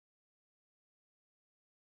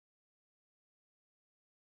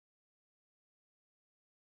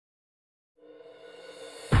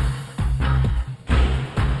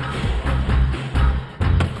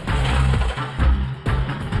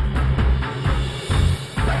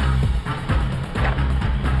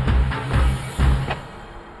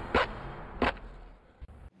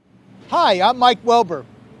Hi, I'm Mike Wilbur.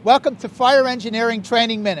 Welcome to Fire Engineering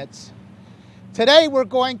Training Minutes. Today we're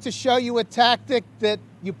going to show you a tactic that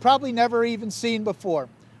you've probably never even seen before.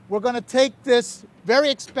 We're going to take this very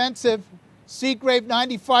expensive Seagrave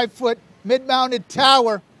 95-foot mid-mounted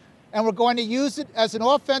tower and we're going to use it as an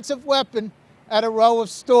offensive weapon at a row of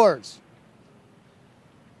stores.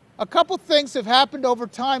 A couple things have happened over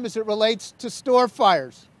time as it relates to store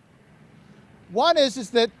fires. One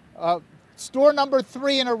is that store number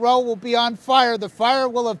 3 in a row will be on fire. The fire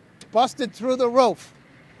will have busted through the roof.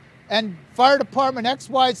 And Fire Department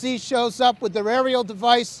XYZ shows up with their aerial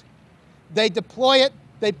device. They deploy it.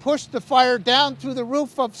 They push the fire down through the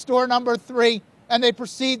roof of store number 3, and they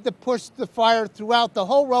proceed to push the fire throughout the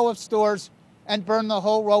whole row of stores and burn the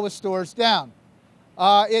whole row of stores down.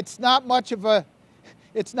 It's not much of a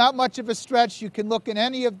stretch. You can look in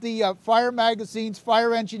any of the fire magazines,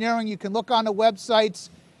 Fire Engineering. You can look on the websites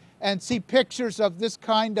and see pictures of this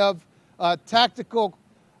kind of tactical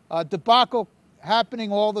debacle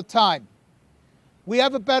happening all the time. We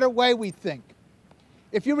have a better way, we think.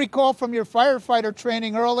 If you recall from your firefighter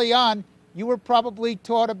training early on, you were probably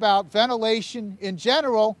taught about ventilation in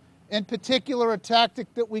general, in particular a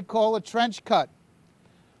tactic that we call a trench cut.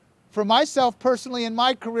 For myself personally in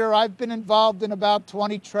my career, I've been involved in about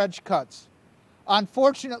 20 trench cuts.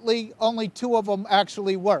 Unfortunately, only 2 of them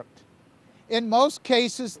actually worked. In most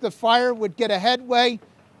cases, the fire would get a headway.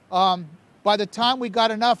 By the time we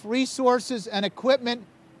got enough resources and equipment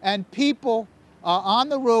and people on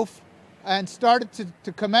the roof and started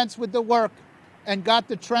to commence with the work and got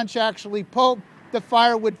the trench actually pulled, the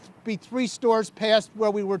fire would be 3 stores past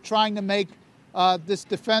where we were trying to make this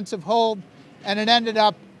defensive hold, and it ended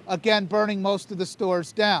up, again, burning most of the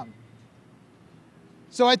stores down.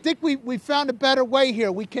 So I think we found a better way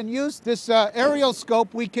here. We can use this aerial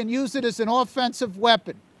scope, we can use it as an offensive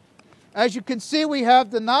weapon. As you can see, we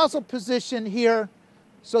have the nozzle position here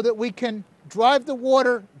so that we can drive the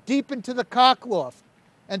water deep into the cockloft.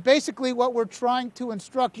 And basically what we're trying to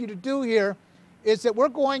instruct you to do here is that we're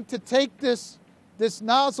going to take this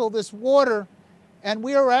nozzle, this water, and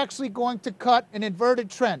we are actually going to cut an inverted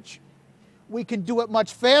trench. We can do it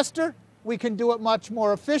much faster, we can do it much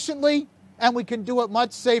more efficiently, and we can do it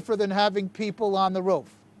much safer than having people on the roof.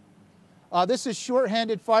 This is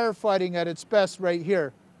short-handed firefighting at its best right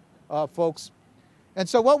here, folks. And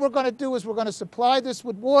so what we're going to do is we're going to supply this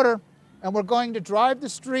with water, and we're going to drive the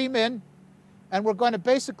stream in, and we're going to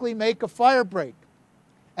basically make a fire break.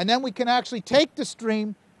 And then we can actually take the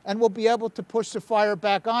stream, and we'll be able to push the fire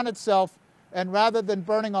back on itself, and rather than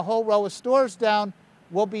burning a whole row of stores down,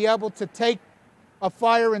 we'll be able to take a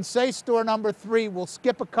fire in, say, store number 3. We'll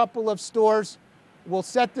skip a couple of stores. We'll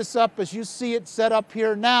set this up as you see it set up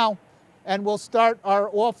here now, and we'll start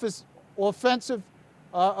our offensive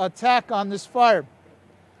attack on this fire.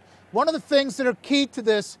 One of the things that are key to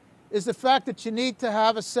this is the fact that you need to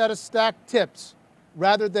have a set of stacked tips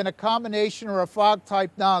rather than a combination or a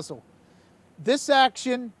fog-type nozzle. This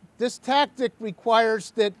action, this tactic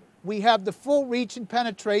requires that we have the full reach and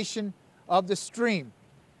penetration of the stream.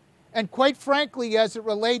 And quite frankly, as it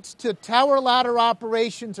relates to tower ladder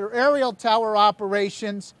operations or aerial tower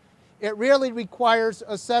operations, it really requires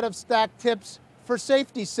a set of stacked tips for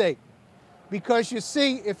safety's sake. Because you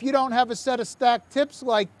see, if you don't have a set of stacked tips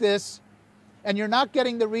like this, and you're not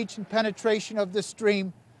getting the reach and penetration of the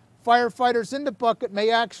stream, firefighters in the bucket may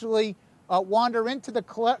actually wander into the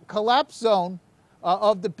collapse zone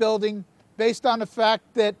of the building based on the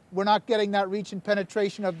fact that we're not getting that reach and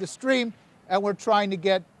penetration of the stream, and we're trying to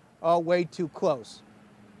get way too close.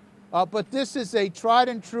 But this is a tried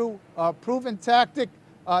and true proven tactic,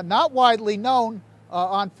 not widely known.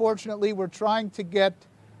 Unfortunately, we're trying to get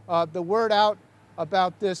the word out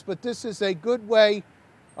about this, but this is a good way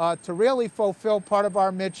to really fulfill part of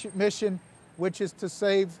our mission, which is to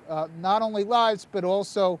save not only lives, but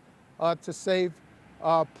also to save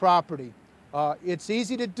property. It's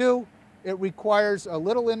easy to do. It requires a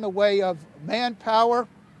little in the way of manpower.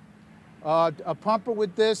 A pumper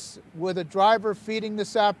with this, with a driver feeding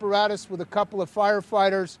this apparatus with a couple of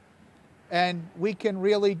firefighters, and we can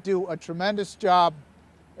really do a tremendous job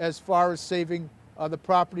as far as saving the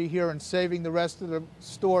property here and saving the rest of the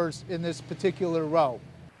stores in this particular row.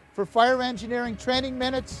 For Fire Engineering Training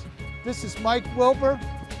Minutes, this is Mike Wilbur,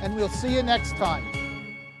 and we'll see you next time.